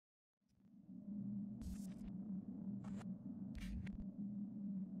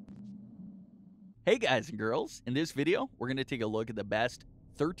Hey guys and girls, in this video, we're going to take a look at the best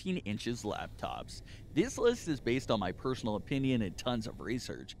 13 inches laptops. This list is based on my personal opinion and tons of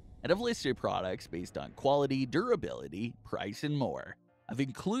research, and I've listed products based on quality, durability, price, and more. I've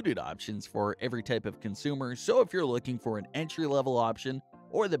included options for every type of consumer, so if you're looking for an entry-level option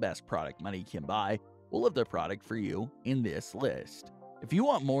or the best product money can buy, we'll have the product for you in this list. If you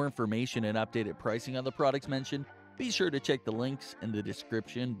want more information and updated pricing on the products mentioned, be sure to check the links in the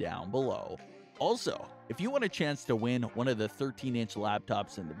description down below. Also, if you want a chance to win one of the 13-inch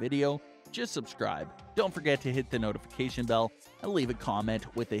laptops in the video, just subscribe. Don't forget to hit the notification bell and leave a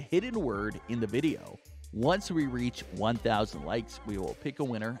comment with a hidden word in the video. Once we reach 1,000 likes, we will pick a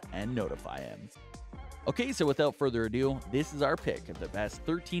winner and notify him. Okay, so without further ado, this is our pick of the best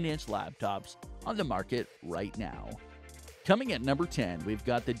 13-inch laptops on the market right now. Coming at number 10, we've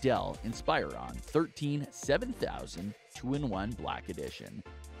got the Dell Inspiron 13 7000 2-in-1 Black Edition.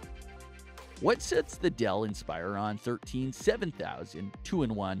 What sets the Dell Inspiron 13 7000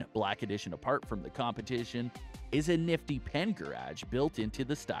 2-in-1 Black Edition apart from the competition is a nifty pen garage built into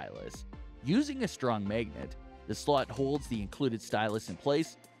the stylus. Using a strong magnet, the slot holds the included stylus in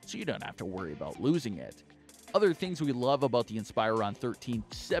place so you don't have to worry about losing it. Other things we love about the Inspiron 13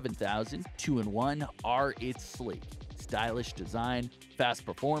 7000 2-in-1 are its sleek, stylish design, fast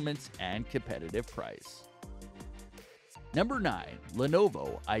performance, and competitive price. Number 9.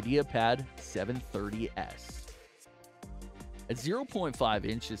 Lenovo IdeaPad 730S. At 0.5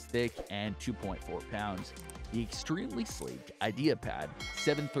 inches thick and 2.4 pounds, the extremely sleek IdeaPad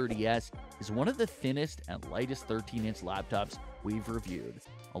 730S is one of the thinnest and lightest 13-inch laptops we've reviewed.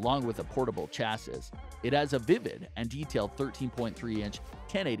 Along with a portable chassis, it has a vivid and detailed 13.3-inch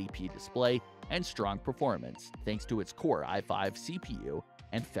 1080p display and strong performance thanks to its Core i5 CPU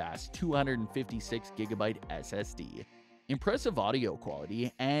and fast 256GB SSD. Impressive audio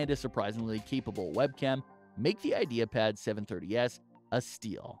quality and a surprisingly capable webcam make the IdeaPad 730S a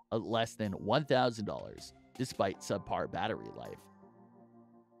steal at less than $1,000, despite subpar battery life.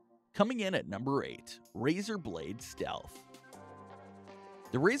 Coming in at number 8, Razer Blade Stealth.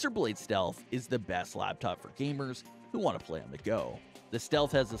 The Razer Blade Stealth is the best laptop for gamers who want to play on the go. The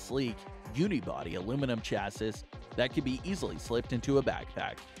Stealth has a sleek, unibody aluminum chassis that can be easily slipped into a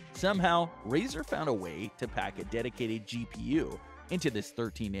backpack. Somehow, Razer found a way to pack a dedicated GPU into this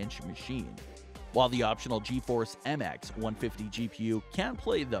 13-inch machine. While the optional GeForce MX 150 GPU can't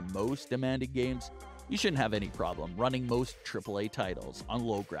play the most demanding games, you shouldn't have any problem running most AAA titles on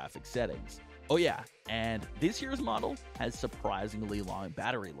low graphics settings. Oh yeah, and this year's model has surprisingly long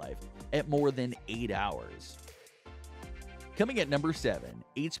battery life at more than 8 hours. Coming at number 7,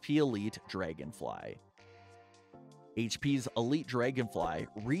 HP Elite Dragonfly. HP's Elite Dragonfly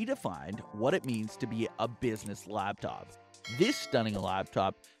redefined what it means to be a business laptop. This stunning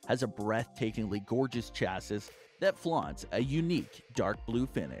laptop has a breathtakingly gorgeous chassis that flaunts a unique dark blue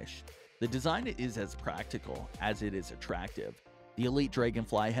finish. The design is as practical as it is attractive. The Elite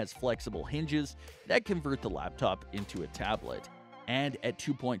Dragonfly has flexible hinges that convert the laptop into a tablet, and at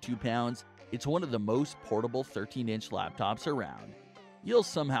 2.2 pounds, it's one of the most portable 13-inch laptops around. You'll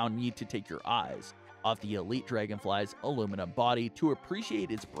somehow need to take your eyes off the Elite Dragonfly's aluminum body to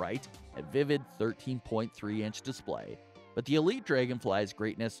appreciate its bright and vivid 13.3-inch display. But the Elite Dragonfly's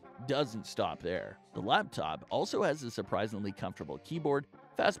greatness doesn't stop there. The laptop also has a surprisingly comfortable keyboard,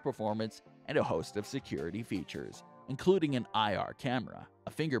 fast performance, and a host of security features, including an IR camera,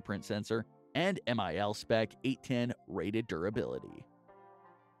 a fingerprint sensor, and MIL Spec 810 rated durability.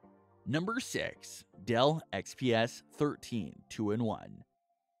 Number 6. Dell XPS 13 2-in-1.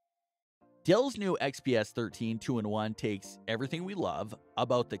 Dell's new XPS 13 2-in-1 takes everything we love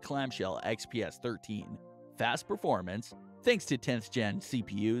about the clamshell XPS 13, fast performance, thanks to 10th gen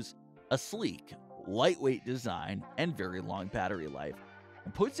CPUs, a sleek, lightweight design, and very long battery life,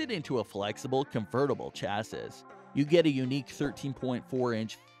 and puts it into a flexible, convertible chassis. You get a unique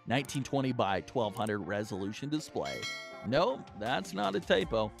 13.4-inch 1920 by 1200 resolution display. No, that's not a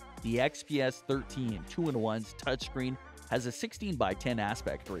typo. The XPS 13 2-in-1's touchscreen has a 16 by 10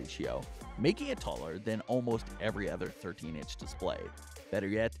 aspect ratio, making it taller than almost every other 13-inch display. Better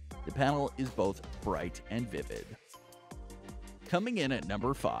yet, the panel is both bright and vivid. Coming in at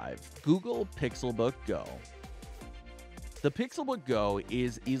number 5, Google Pixelbook Go. The Pixelbook Go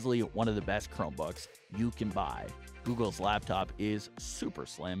is easily one of the best Chromebooks you can buy. Google's laptop is super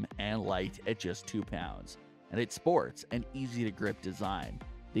slim and light at just 2 pounds, and it sports an easy-to-grip design.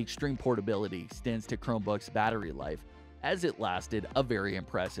 The extreme portability extends to Chromebook's battery life, as it lasted a very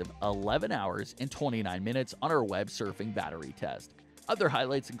impressive 11 hours and 29 minutes on our web surfing battery test. Other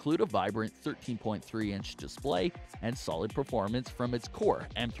highlights include a vibrant 13.3-inch display and solid performance from its Core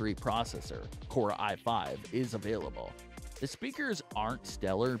M3 processor. Core i5 is available. The speakers aren't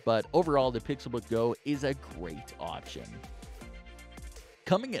stellar, but overall the Pixelbook Go is a great option.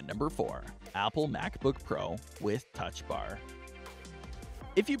 Coming at number 4, Apple MacBook Pro with Touch Bar.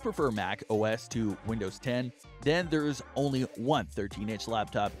 If you prefer Mac OS to Windows 10, then there's only one 13-inch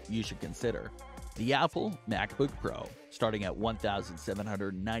laptop you should consider: the Apple MacBook Pro, starting at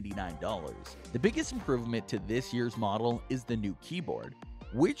 $1,799. The biggest improvement to this year's model is the new keyboard,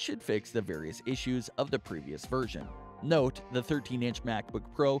 which should fix the various issues of the previous version. Note, the 13-inch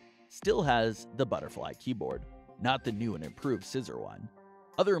MacBook Pro still has the butterfly keyboard, not the new and improved scissor one.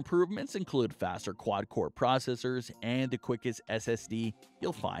 Other improvements include faster quad-core processors and the quickest SSD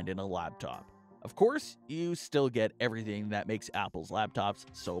you'll find in a laptop. Of course, you still get everything that makes Apple's laptops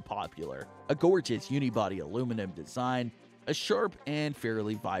so popular: a gorgeous unibody aluminum design, a sharp and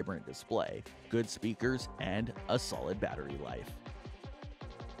fairly vibrant display, good speakers, and a solid battery life.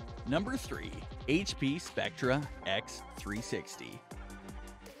 Number 3. HP Spectra X360.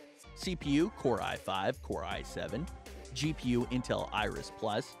 CPU Core i5, Core i7, GPU Intel Iris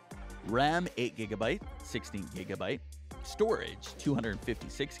Plus, RAM 8GB, 16GB, storage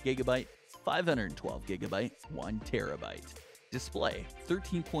 256GB, 512GB, 1TB. Display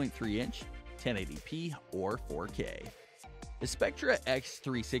 13.3-inch, 1080p or 4K. The Spectra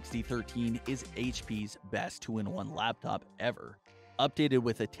X360 13 is HP's best 2-in-1 laptop ever. Updated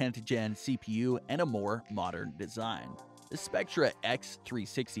with a 10th gen CPU and a more modern design, the Spectra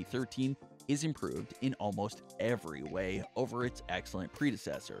X360 13 is improved in almost every way over its excellent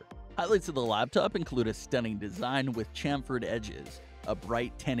predecessor. Highlights of the laptop include a stunning design with chamfered edges, a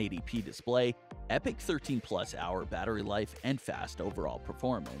bright 1080p display, epic 13+ hour battery life, and fast overall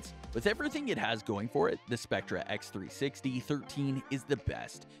performance. With everything it has going for it, the Spectra X360 13 is the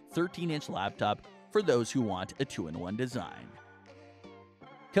best 13-inch laptop for those who want a 2-in-1 design.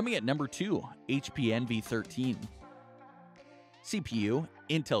 Coming at number 2, HP Envy 13. CPU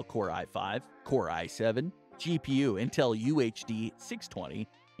Intel Core i5, Core i7, GPU Intel UHD 620,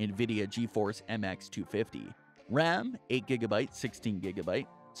 NVIDIA GeForce MX 250, RAM 8GB, 16GB,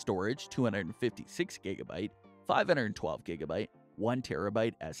 storage 256GB, 512GB,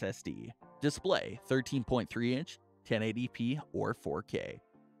 1TB SSD. Display 13.3-inch, 1080p or 4K.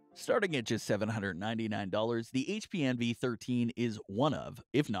 Starting at just $799, the HP Envy 13 is one of,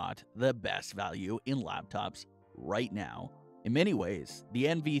 if not the best value in laptops right now. In many ways, the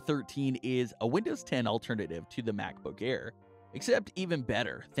Envy 13 is a Windows 10 alternative to the MacBook Air, except even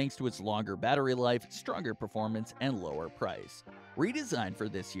better thanks to its longer battery life, stronger performance, and lower price. Redesigned for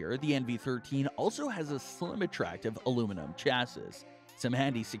this year, the Envy 13 also has a slim, attractive aluminum chassis, some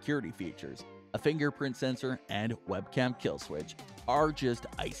handy security features, a fingerprint sensor, and webcam kill switch are just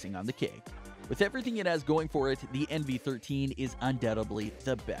icing on the cake. With everything it has going for it, the Envy 13 is undoubtedly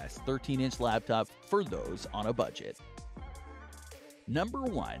the best 13-inch laptop for those on a budget. Number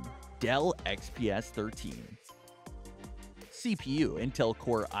 1. Dell XPS 13. CPU Intel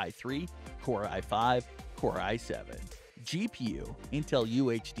Core i3, Core i5, Core i7. GPU Intel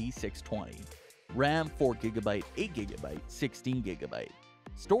UHD 620. RAM 4GB, 8GB, 16GB.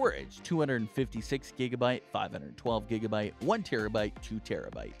 Storage 256GB, 512GB, 1TB,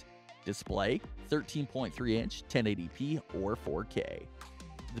 2TB. Display 13.3-inch, 1080p or 4K.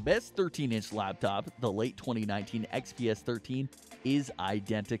 The best 13-inch laptop, the late 2019 XPS 13, is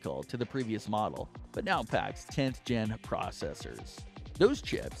identical to the previous model, but now packs 10th gen processors. Those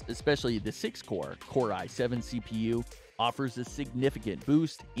chips, especially the 6-core Core i7 CPU, offers a significant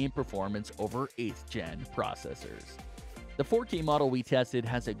boost in performance over 8th gen processors. The 4K model we tested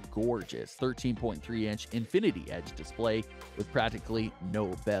has a gorgeous 13.3-inch Infinity Edge display with practically no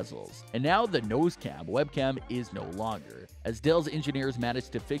bezels. And now the nose cam webcam is no longer, as Dell's engineers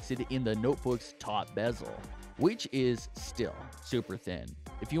managed to fix it in the notebook's top bezel, which is still super thin.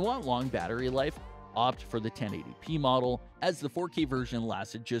 If you want long battery life, opt for the 1080p model, as the 4K version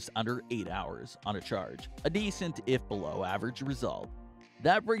lasted just under 8 hours on a charge, a decent if below average result.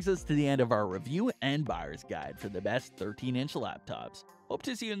 That brings us to the end of our review and buyer's guide for the best 13-inch laptops. Hope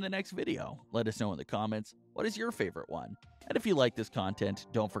to see you in the next video. Let us know in the comments what is your favorite one. And if you like this content,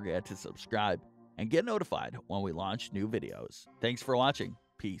 don't forget to subscribe and get notified when we launch new videos. Thanks for watching.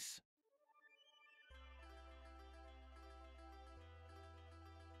 Peace.